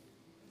master.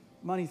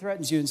 Money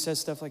threatens you and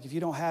says stuff like, if you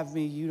don't have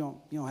me, you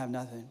don't have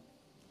nothing.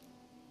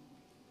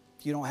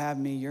 If you don't have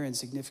me, you're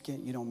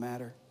insignificant, you don't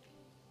matter.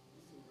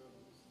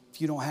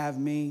 If you don't have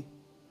me,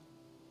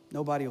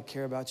 nobody will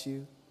care about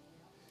you.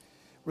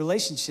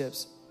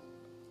 Relationships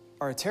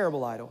are a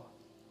terrible idol.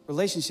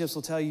 Relationships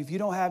will tell you, if you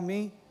don't have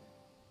me,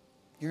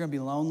 you're going to be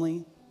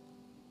lonely.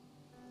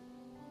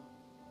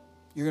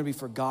 You're going to be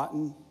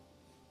forgotten.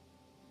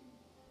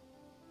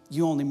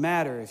 You only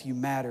matter if you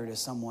matter to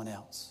someone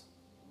else.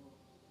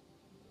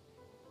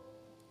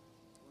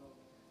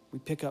 We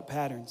pick up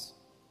patterns.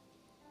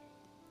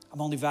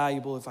 I'm only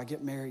valuable if I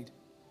get married.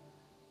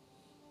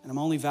 And I'm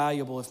only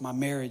valuable if my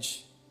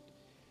marriage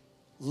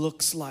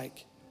looks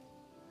like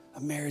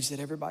a marriage that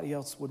everybody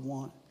else would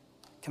want.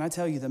 Can I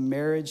tell you, the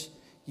marriage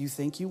you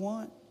think you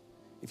want,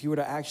 if you were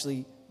to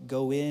actually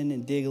go in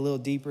and dig a little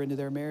deeper into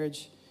their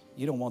marriage,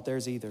 You don't want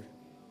theirs either.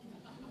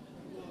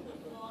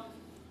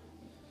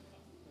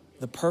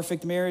 The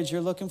perfect marriage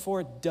you're looking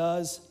for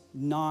does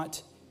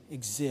not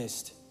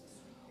exist.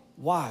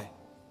 Why?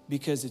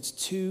 Because it's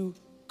two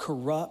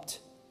corrupt,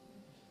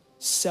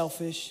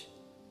 selfish,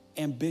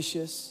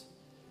 ambitious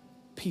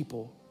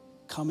people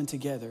coming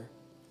together,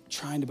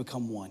 trying to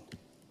become one.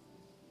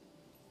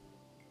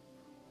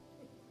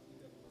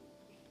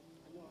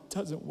 It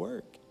doesn't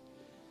work.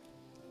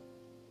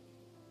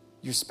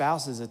 Your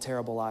spouse is a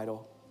terrible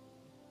idol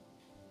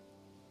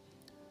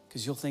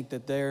because you'll think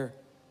that they're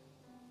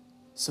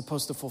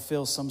supposed to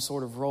fulfill some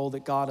sort of role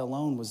that God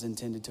alone was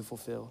intended to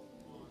fulfill.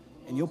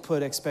 And you'll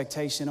put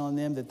expectation on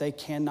them that they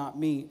cannot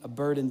meet, a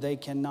burden they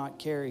cannot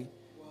carry.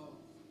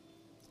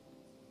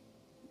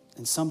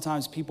 And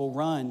sometimes people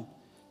run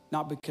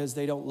not because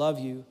they don't love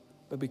you,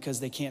 but because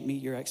they can't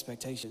meet your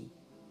expectation.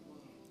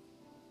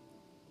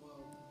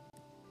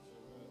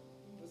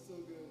 That's so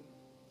good.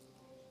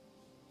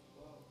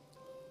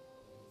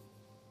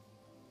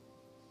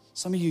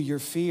 Some of you, your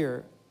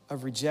fear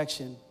of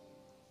rejection,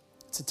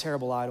 it's a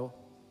terrible idol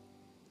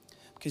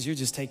because you're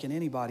just taking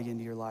anybody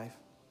into your life.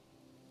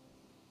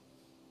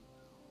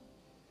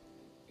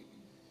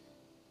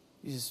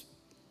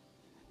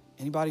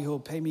 Anybody who will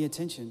pay me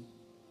attention.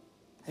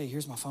 Hey,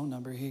 here's my phone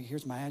number.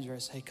 Here's my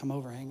address. Hey, come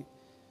over, hang it.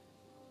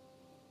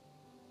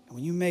 And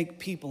when you make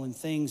people and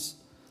things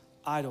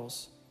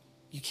idols,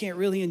 you can't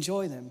really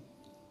enjoy them.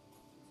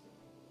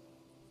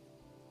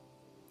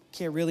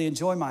 Can't really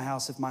enjoy my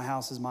house if my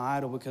house is my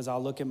idol, because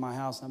I'll look at my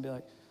house and I'll be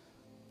like,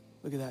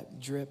 look at that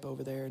drip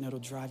over there, and it'll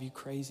drive you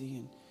crazy,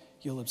 and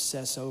you'll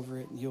obsess over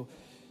it, and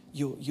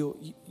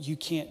you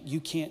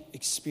can't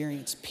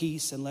experience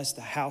peace unless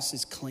the house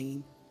is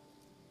clean.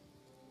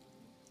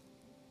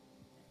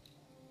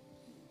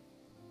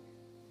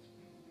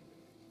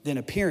 Then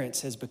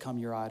appearance has become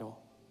your idol.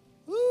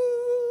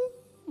 Ooh,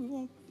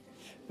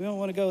 we don't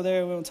want to go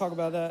there. We don't talk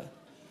about that.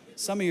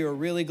 Some of you are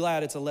really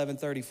glad it's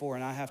 11:34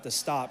 and I have to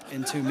stop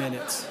in 2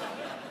 minutes.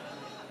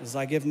 It's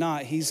like, if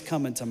not, he's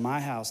coming to my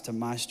house, to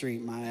my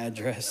street, my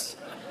address,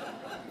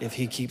 if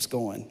he keeps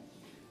going.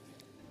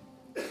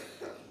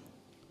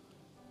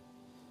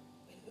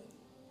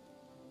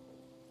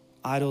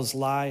 Idols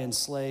lie,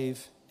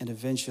 enslave, and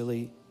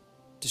eventually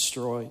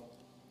destroy.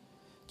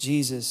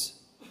 Jesus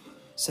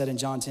said in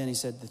John 10, he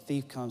said, the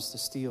thief comes to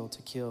steal,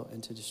 to kill,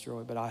 and to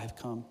destroy. But I have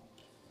come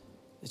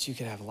that you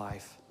could have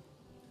life.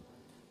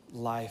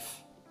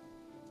 Life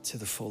to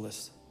the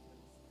fullest.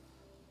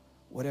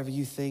 Whatever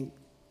you think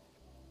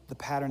the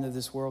pattern of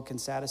this world can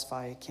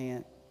satisfy, it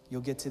can't. You'll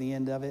get to the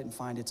end of it and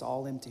find it's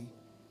all empty.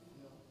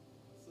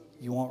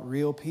 You want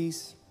real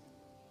peace?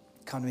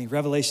 Come to me.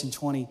 Revelation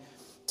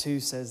 22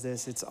 says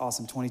this. It's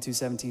awesome.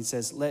 22:17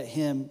 says, let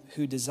him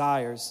who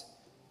desires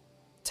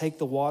take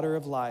the water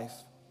of life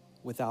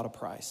without a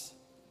price.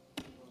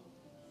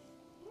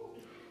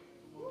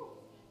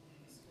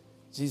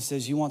 Jesus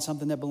says, you want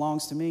something that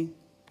belongs to me?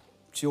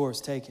 It's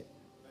yours. Take it.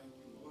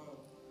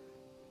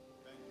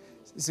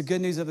 It's the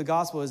good news of the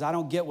gospel is I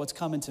don't get what's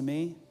coming to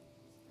me.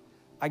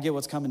 I get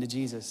what's coming to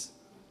Jesus.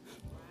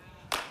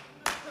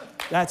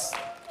 That's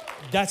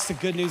the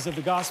good news of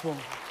the gospel.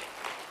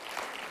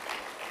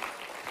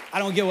 I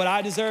don't get what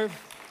I deserve.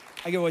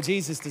 I get what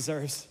Jesus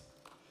deserves.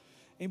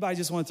 Anybody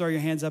just want to throw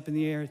your hands up in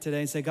the air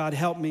today and say, God,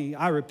 help me.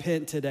 I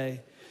repent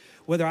today.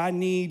 Whether I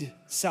need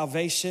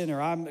salvation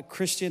or I'm a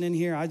Christian in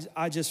here,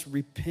 I just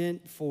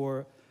repent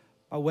for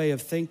my way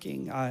of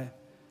thinking.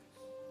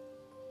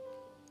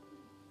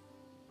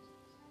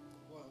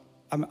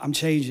 I'm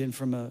changing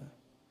from a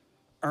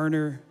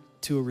earner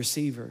to a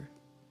receiver.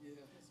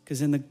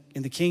 Because in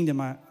the kingdom,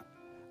 I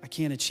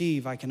can't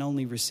achieve, I can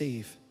only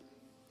receive.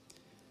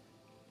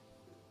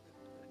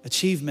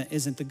 Achievement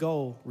isn't the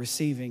goal,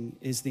 receiving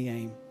is the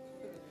aim.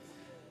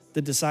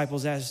 The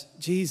disciples asked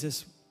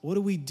Jesus, what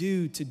do we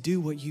do to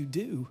do what you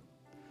do?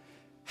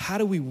 How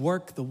do we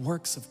work the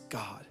works of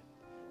God?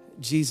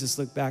 Jesus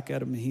looked back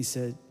at him and he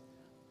said,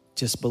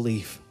 just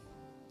believe.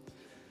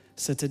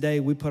 So today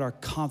we put our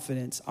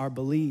confidence, our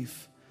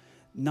belief,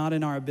 not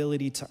in our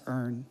ability to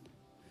earn,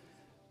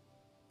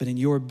 but in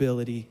your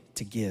ability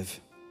to give.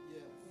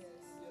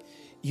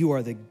 You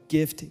are the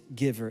gift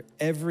giver.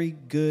 Every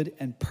good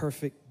and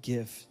perfect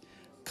gift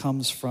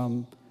comes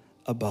from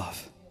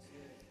above.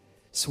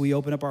 So we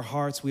open up our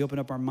hearts, we open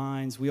up our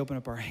minds, we open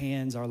up our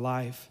hands, our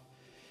life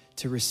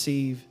to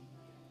receive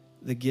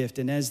the gift.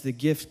 And as the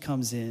gift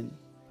comes in,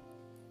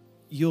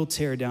 you'll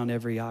tear down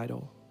every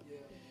idol.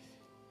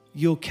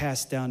 You'll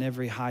cast down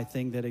every high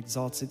thing that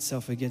exalts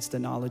itself against the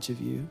knowledge of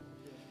you.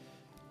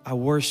 I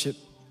worship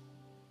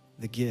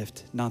the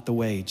gift, not the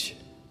wage.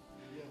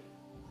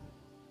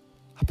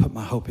 I put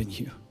my hope in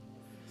you.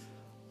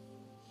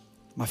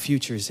 My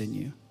future is in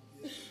you.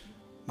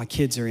 My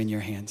kids are in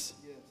your hands.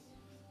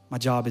 My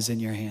job is in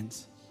your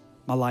hands.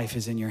 My life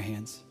is in your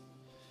hands.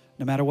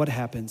 No matter what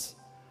happens,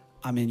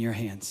 I'm in your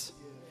hands.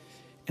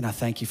 And I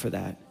thank you for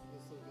that.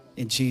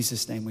 In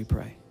Jesus' name we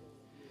pray.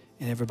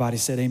 And everybody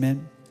said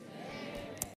amen.